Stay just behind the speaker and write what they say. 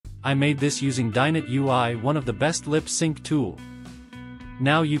I made this using DINET-UI, one of the best lip sync tool.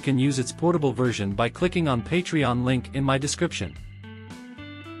 Now you can use its portable version by clicking on Patreon link in my description.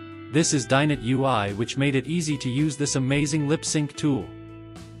 This is DINET-UI, which made it easy to use this amazing lip sync tool.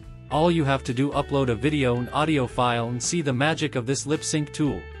 All you have to do upload a video and audio file and see the magic of this lip sync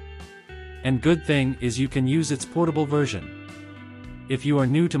tool. And good thing is you can use its portable version. If you are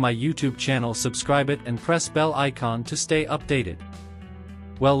new to my YouTube channel, subscribe it and press bell icon to stay updated.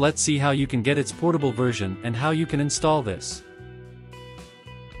 Well, let's see how you can get its portable version and how you can install this.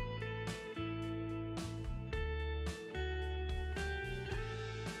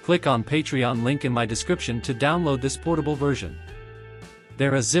 Click on Patreon link in my description to download this portable version.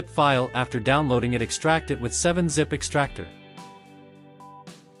 There is a zip file. After downloading it, extract it with 7-zip extractor.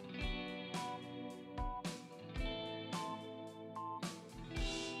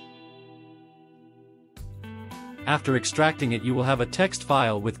 After extracting it, you will have a text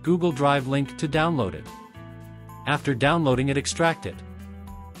file with Google Drive link to download it. After downloading it, extract it.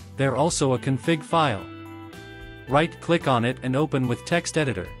 There also a config file. Right-click on it and open with text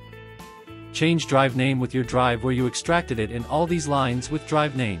editor. Change drive name with your drive where you extracted it in all these lines with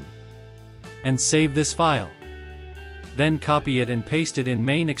drive name. And save this file. Then copy it and paste it in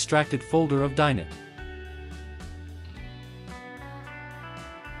main extracted folder of DINET.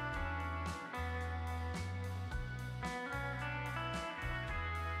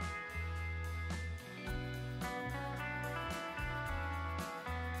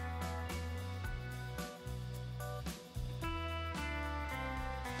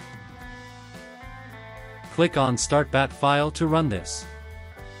 Click on Start BAT file to run this.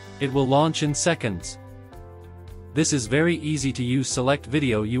 It will launch in seconds. This is very easy to use. Select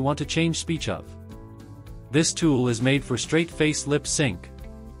video you want to change speech of. This tool is made for straight face lip sync.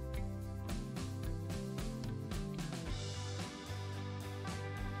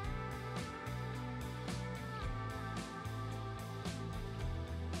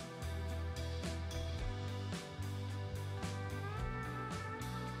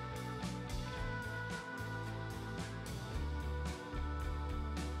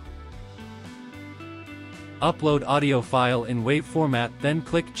 Upload audio file in WAV format, then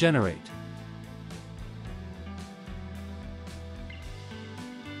click Generate.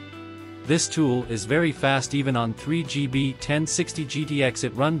 This tool is very fast. Even on 3GB 1060 GTX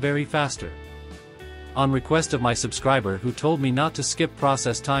it run very faster. On request of my subscriber who told me not to skip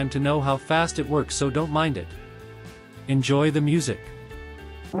process time to know how fast it works, so don't mind it. Enjoy the music.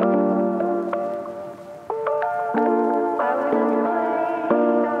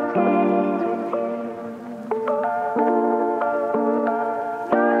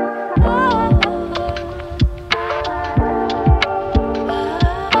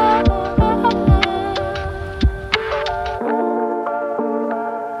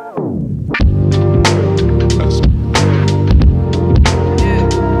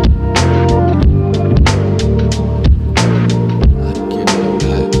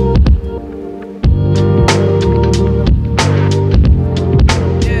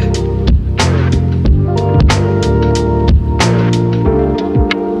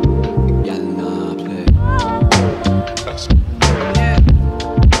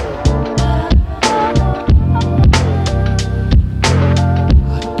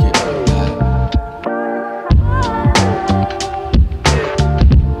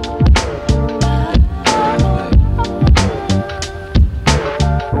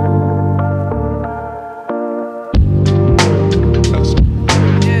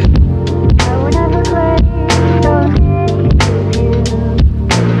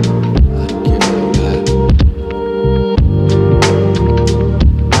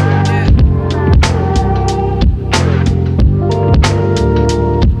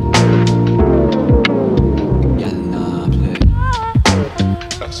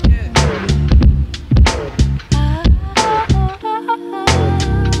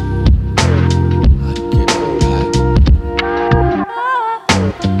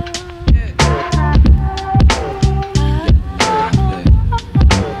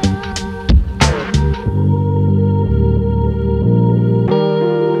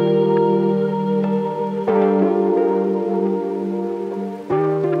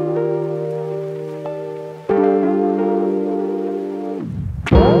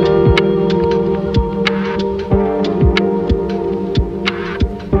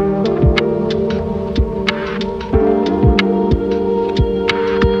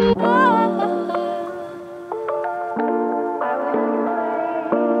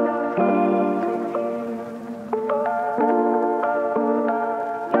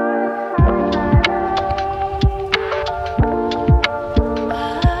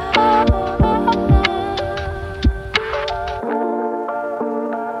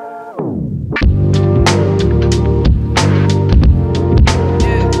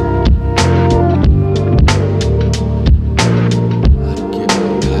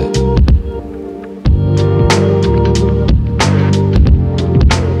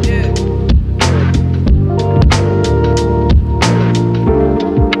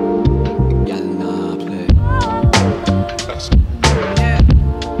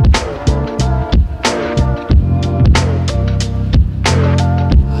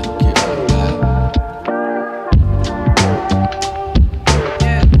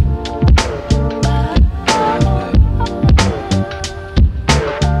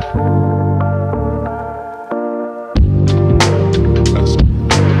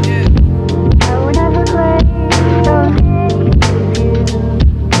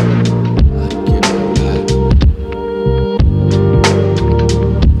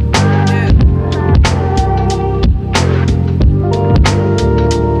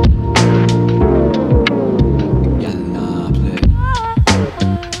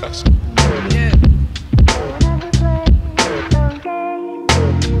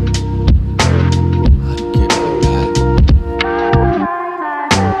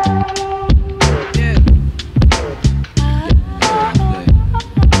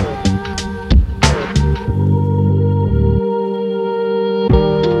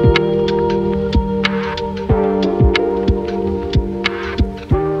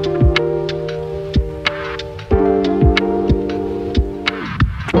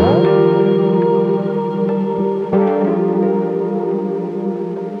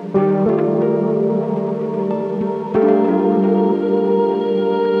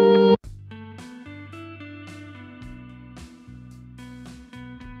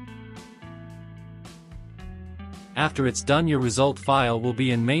 After it's done, your result file will be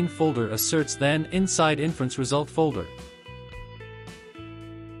in main folder asserts, then inside inference result folder.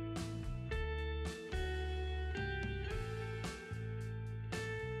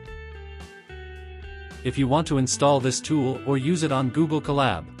 If you want to install this tool or use it on Google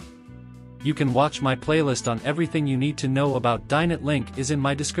Colab, you can watch my playlist on everything you need to know about DINET. Link is in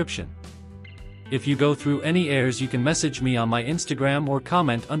my description. If you go through any errors, you can message me on my Instagram or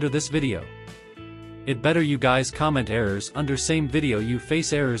comment under this video. It better you guys comment errors under same video you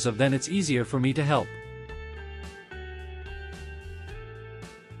face errors of, then it's easier for me to help.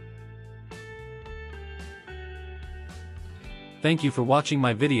 Thank you for watching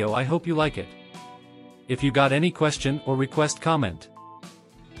my video. I hope you like it. If you got any question or request, comment.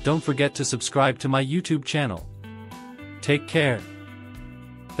 Don't forget to subscribe to my YouTube channel. Take care.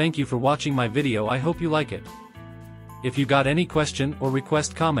 Thank you for watching my video. I hope you like it. If you got any question or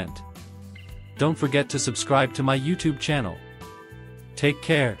request, comment. Don't forget to subscribe to my YouTube channel. Take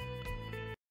care.